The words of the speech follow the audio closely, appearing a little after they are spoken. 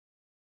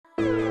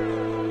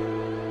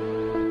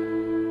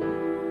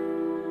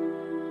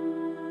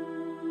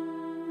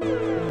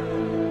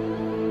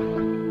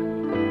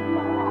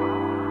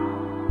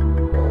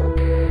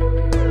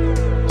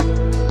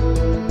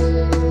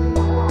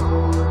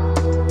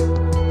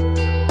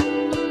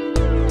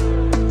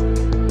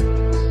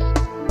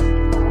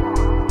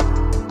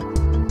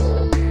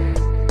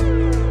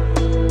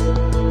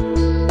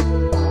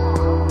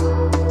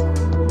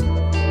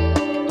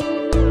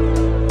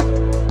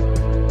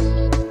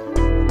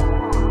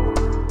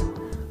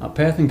At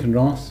Perth and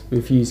Kinross,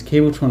 we've used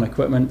Cabletron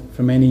equipment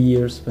for many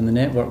years when the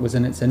network was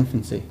in its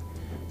infancy.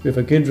 We have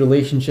a good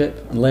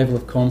relationship and level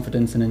of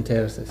confidence in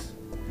Enterasys.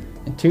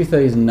 In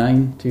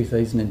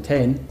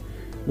 2009-2010,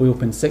 we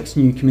opened 6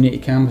 new community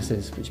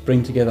campuses which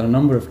bring together a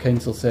number of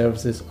council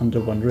services under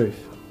one roof.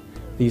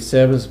 These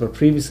services were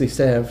previously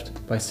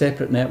served by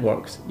separate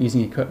networks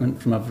using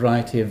equipment from a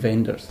variety of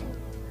vendors.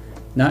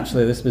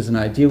 Naturally, this was an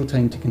ideal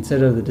time to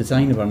consider the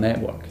design of our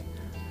network.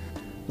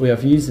 We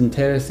have used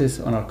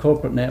Enterasys on our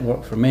corporate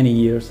network for many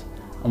years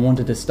and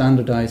wanted to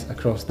standardise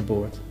across the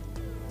board.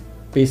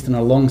 Based on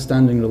our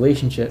long-standing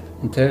relationship,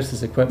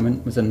 Enterasys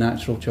equipment was a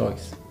natural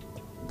choice.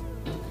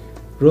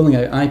 Rolling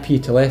out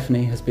IP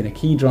telephony has been a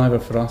key driver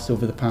for us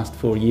over the past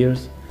 4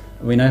 years,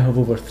 and we now have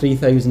over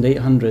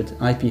 3,800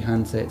 IP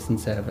handsets in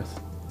service.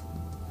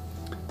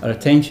 Our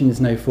attention is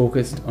now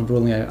focused on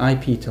rolling out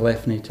IP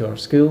telephony to our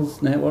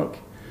schools network,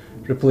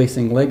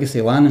 replacing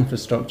legacy LAN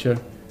infrastructure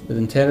with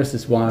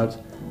Enterasys wired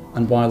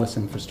and wireless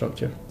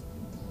infrastructure.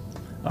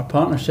 Our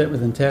partnership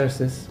with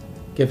Enterasys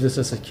gives us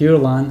a secure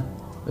LAN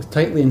with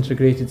tightly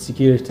integrated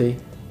security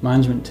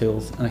management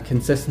tools and a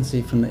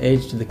consistency from the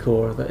edge to the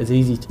core that is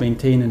easy to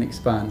maintain and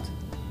expand.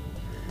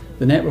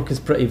 The network is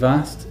pretty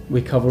vast.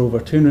 We cover over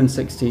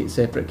 260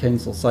 separate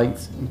council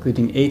sites,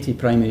 including 80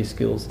 primary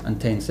schools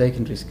and 10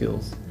 secondary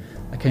schools,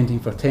 accounting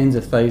for tens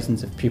of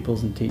thousands of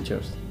pupils and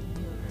teachers.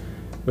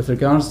 With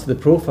regards to the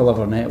profile of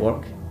our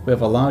network, we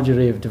have a large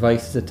array of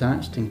devices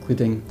attached,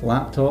 including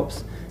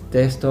laptops,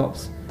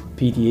 desktops,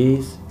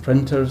 PDAs,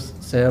 printers,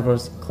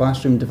 servers,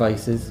 classroom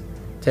devices,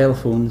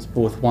 telephones,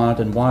 both wired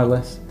and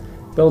wireless,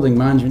 building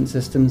management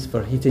systems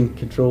for heating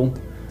control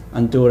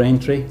and door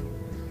entry,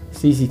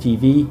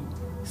 CCTV,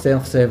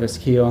 self-service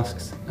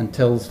kiosks and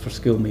tills for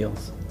school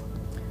meals.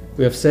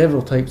 We have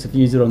several types of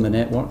user on the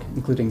network,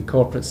 including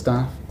corporate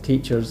staff,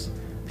 teachers,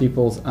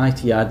 pupils,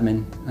 IT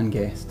admin and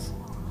guests.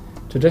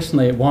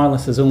 Traditionally,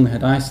 wireless has only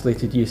had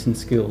isolated use in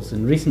schools.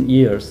 In recent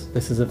years,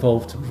 this has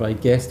evolved to provide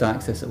guest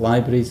access at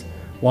libraries,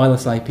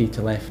 wireless IP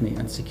telephony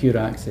and secure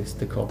access to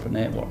the corporate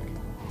network.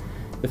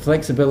 The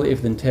flexibility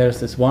of the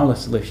Enterasys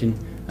wireless solution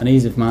and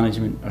ease of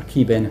management are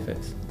key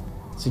benefits.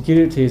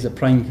 Security is a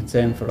prime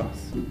concern for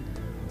us,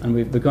 and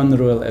we've begun the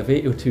rollout of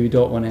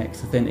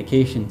 802.1x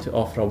authentication to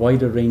offer a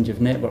wider range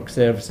of network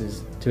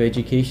services to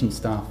education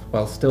staff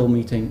while still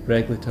meeting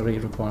regulatory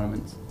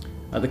requirements.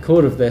 At the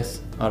core of this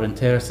are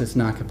Enterasys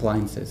NAC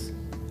appliances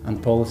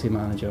and Policy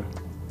Manager.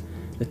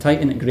 The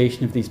tight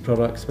integration of these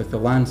products with the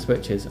LAN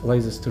switches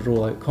allows us to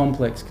roll out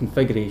complex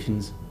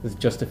configurations with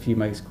just a few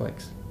mouse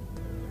clicks.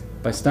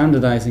 By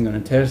standardising on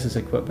Enterasys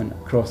equipment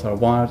across our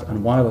wired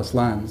and wireless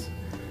LANs,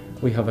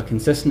 we have a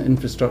consistent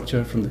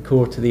infrastructure from the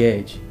core to the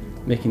edge,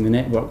 making the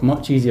network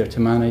much easier to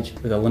manage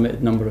with a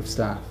limited number of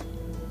staff.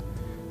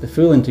 The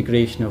full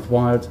integration of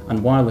wired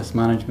and wireless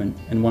management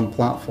in one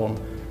platform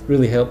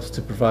really helps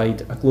to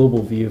provide a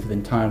global view of the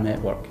entire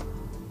network.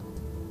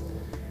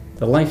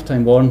 The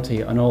lifetime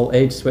warranty on all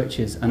edge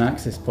switches and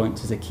access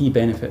points is a key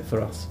benefit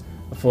for us,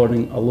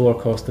 affording a lower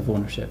cost of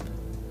ownership.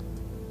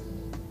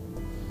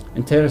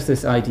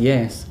 Enterasys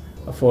IDS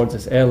affords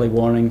us early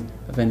warning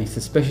of any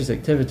suspicious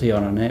activity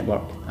on our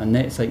network, and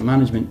NetSite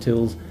management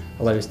tools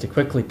allow us to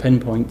quickly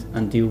pinpoint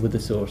and deal with the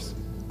source.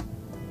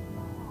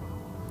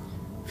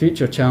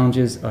 Future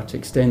challenges are to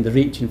extend the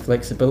reach and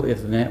flexibility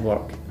of the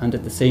network and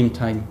at the same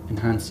time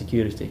enhance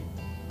security.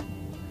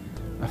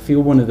 I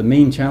feel one of the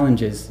main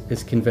challenges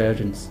is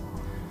convergence.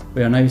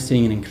 We are now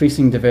seeing an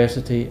increasing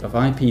diversity of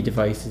IP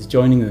devices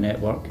joining the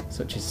network,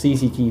 such as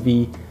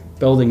CCTV,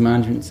 building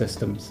management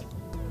systems.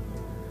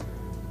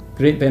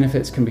 Great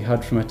benefits can be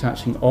had from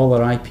attaching all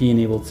our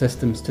IP-enabled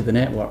systems to the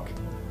network,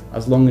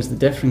 as long as the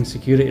differing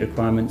security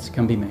requirements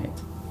can be met.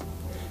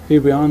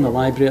 Here we are in the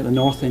library at the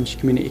North Inch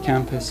Community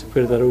Campus,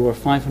 where there are over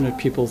 500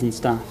 pupils and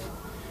staff,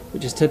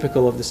 which is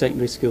typical of the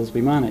secondary schools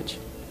we manage.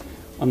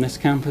 On this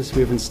campus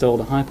we have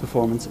installed a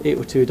high-performance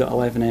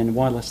 802.11n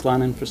wireless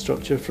LAN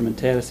infrastructure from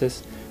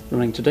Enterasys,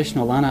 running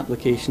traditional LAN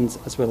applications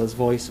as well as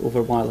voice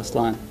over wireless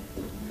LAN.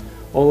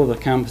 All other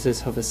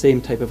campuses have the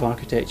same type of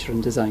architecture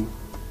and design.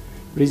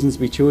 Reasons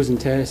we chose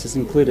Enterasys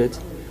included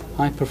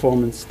high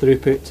performance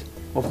throughput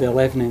of the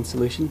 11n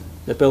solution,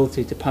 the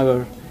ability to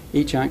power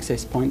each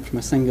access point from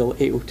a single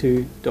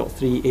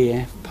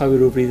 802.3 AF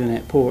power over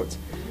Ethernet port,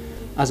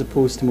 as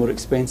opposed to more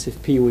expensive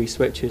PoE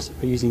switches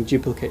or using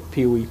duplicate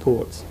PoE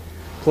ports,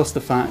 plus the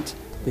fact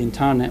the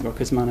entire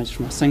network is managed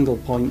from a single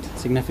point,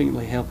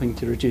 significantly helping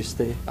to reduce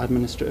the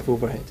administrative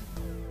overhead.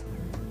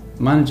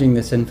 Managing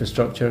this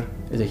infrastructure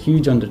is a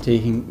huge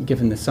undertaking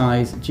given the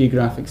size,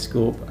 geographic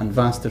scope and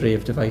vast array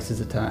of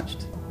devices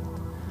attached.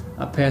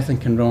 At Perth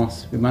and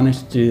Kinross, we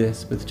managed to do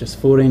this with just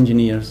 4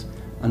 engineers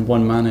and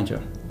 1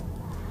 manager.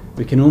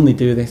 We can only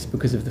do this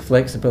because of the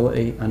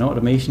flexibility and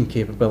automation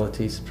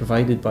capabilities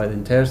provided by the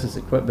Enterasys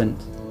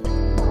equipment